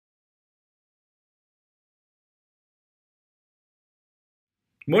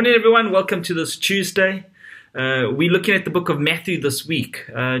Morning, everyone. Welcome to this Tuesday. We're looking at the book of Matthew this week.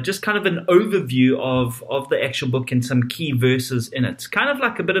 Just kind of an overview of the actual book and some key verses in it. Kind of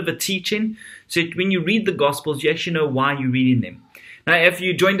like a bit of a teaching. So when you read the Gospels, you actually know why you're reading them. Now, if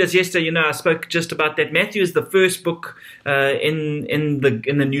you joined us yesterday, I spoke just about that. Matthew is the first book in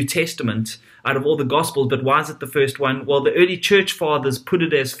the New Testament out of all the Gospels. But why is it the first one? Well, the early church fathers put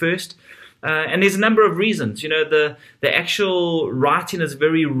it as first. And there's a number of reasons. The actual writing is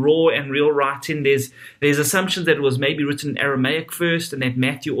very raw and real writing. There's assumptions that it was maybe written in Aramaic first, and that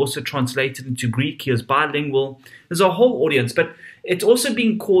Matthew also translated into Greek. He was bilingual. There's a whole audience, but it's also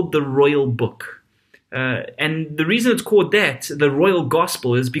being called the royal book. And the reason it's called that, the royal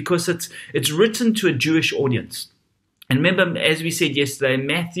gospel, is because it's written to a Jewish audience. And remember, as we said yesterday,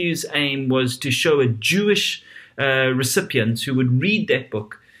 Matthew's aim was to show a Jewish recipient who would read that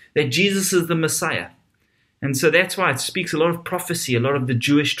book that Jesus is the Messiah. And so that's why it speaks a lot of prophecy, a lot of the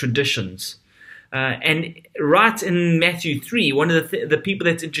Jewish traditions. And right in Matthew 3, one of the people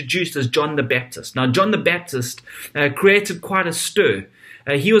that's introduced is John the Baptist. Now, John the Baptist created quite a stir.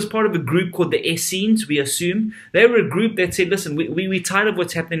 He was part of a group called the Essenes, we assume. They were a group that said, listen, we're tired of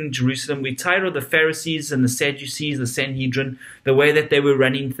what's happening in Jerusalem. We're tired of the Pharisees and the Sadducees, the Sanhedrin, the way that they were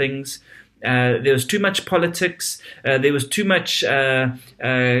running things. There was too much politics. There was too much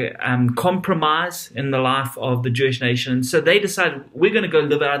compromise in the life of the Jewish nation. So they decided, we're going to go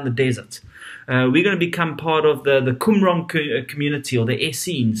live out in the desert. We're going to become part of the Qumran community, or the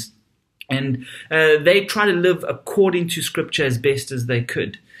Essenes. And they try to live according to Scripture as best as they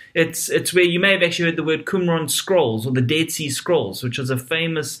could. It's where you may have actually heard the word Qumran scrolls, or the Dead Sea Scrolls, which was a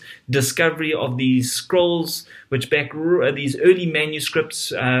famous discovery of these scrolls, which back these early manuscripts,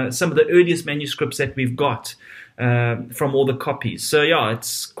 some of the earliest manuscripts that we've got from all the copies. So yeah,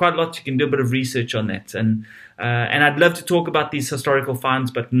 it's quite a lot. You can do a bit of research on that. And I'd love to talk about these historical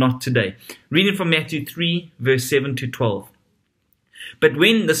finds, but not today. Reading from Matthew 3, verse 7 to 12.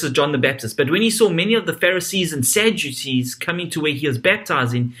 This is John the Baptist, but when he saw many of the Pharisees and Sadducees coming to where he was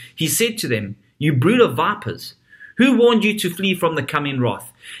baptizing, he said to them, "You brood of vipers, who warned you to flee from the coming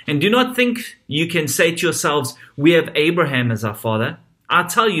wrath? And do not think you can say to yourselves, 'We have Abraham as our father.' I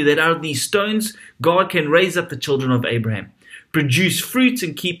tell you that out of these stones, God can raise up the children of Abraham, produce fruit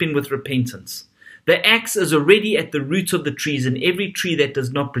in keeping with repentance. The axe is already at the root of the trees, and every tree that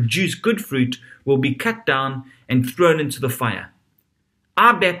does not produce good fruit will be cut down and thrown into the fire.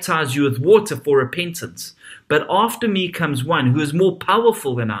 I baptize you with water for repentance, but after me comes one who is more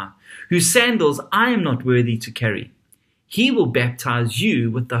powerful than I, whose sandals I am not worthy to carry. He will baptize you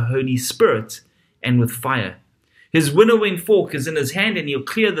with the Holy Spirit and with fire. His winnowing fork is in his hand, and he'll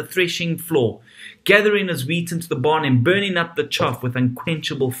clear the threshing floor, gathering his wheat into the barn and burning up the chaff with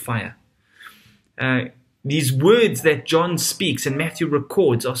unquenchable fire." These words that John speaks and Matthew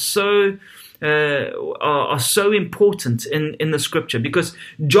records are so important in the Scripture, because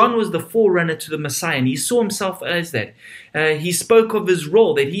John was the forerunner to the Messiah, and he saw himself as that. He spoke of his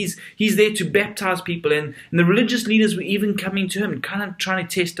role, that he's there to baptize people, and the religious leaders were even coming to him, kind of trying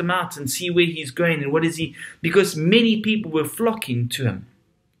to test him out and see where he's going and what is he, because many people were flocking to him.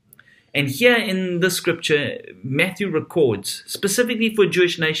 And here in the Scripture, Matthew records, specifically for a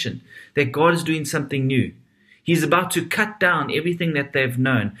Jewish nation, that God is doing something new. He's about to cut down everything that they've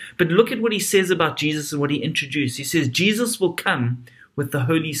known. But look at what he says about Jesus and what he introduced. He says Jesus will come with the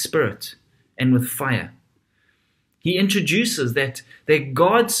Holy Spirit and with fire. He introduces that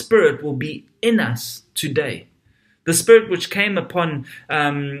God's Spirit will be in us today. The Spirit which came upon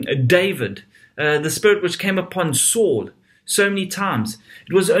David, the Spirit which came upon Saul so many times.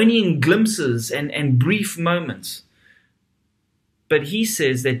 It was only in glimpses and brief moments. But he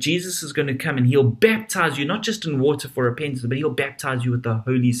says that Jesus is going to come and he'll baptize you, not just in water for repentance, but he'll baptize you with the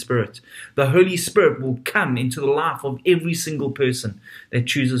Holy Spirit. The Holy Spirit will come into the life of every single person that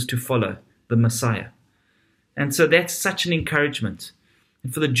chooses to follow the Messiah. And so that's such an encouragement.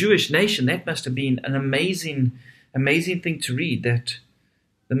 And for the Jewish nation, that must have been an amazing thing to read, that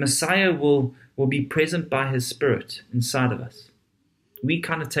the Messiah will be present by his Spirit inside of us. We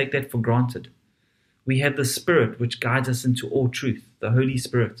kind of take that for granted. We have the Spirit which guides us into all truth, the Holy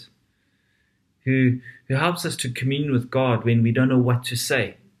Spirit, who helps us to commune with God when we don't know what to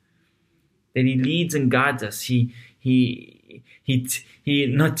say. That he leads and guides us. He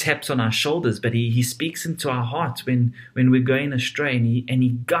not taps on our shoulders, but he speaks into our hearts when we're going astray, and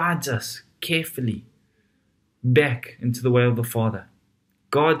he guides us carefully back into the way of the Father.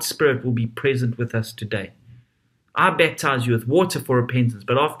 God's Spirit will be present with us today. I baptize you with water for repentance,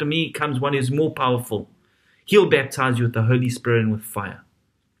 but after me comes one who is more powerful. He'll baptize you with the Holy Spirit and with fire.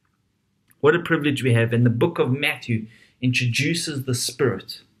 What a privilege we have. And the book of Matthew introduces the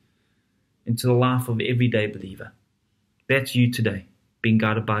Spirit into the life of everyday believer. That's you today, being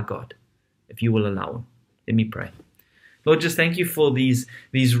guided by God, if you will allow Him. Let me pray. Lord, just thank you for these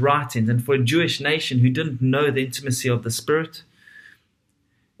writings, and for a Jewish nation who didn't know the intimacy of the Spirit.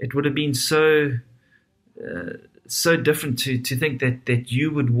 It would have been so different to think that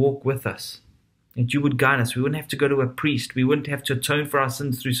you would walk with us, that you would guide us. We wouldn't have to go to a priest. We wouldn't have to atone for our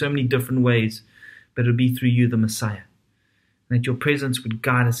sins through so many different ways, but it would be through you, the Messiah. And that your presence would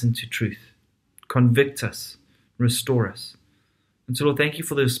guide us into truth, convict us, restore us. And so, Lord, thank you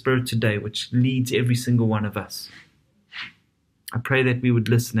for the Spirit today, which leads every single one of us. I pray that we would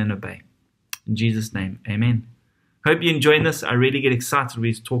listen and obey. In Jesus' name, amen. Hope you're enjoying this. I really get excited when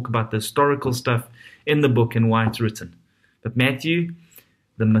we talk about the historical stuff in the book and why it's written. But Matthew,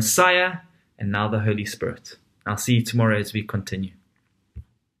 the Messiah, and now the Holy Spirit. I'll see you tomorrow as we continue.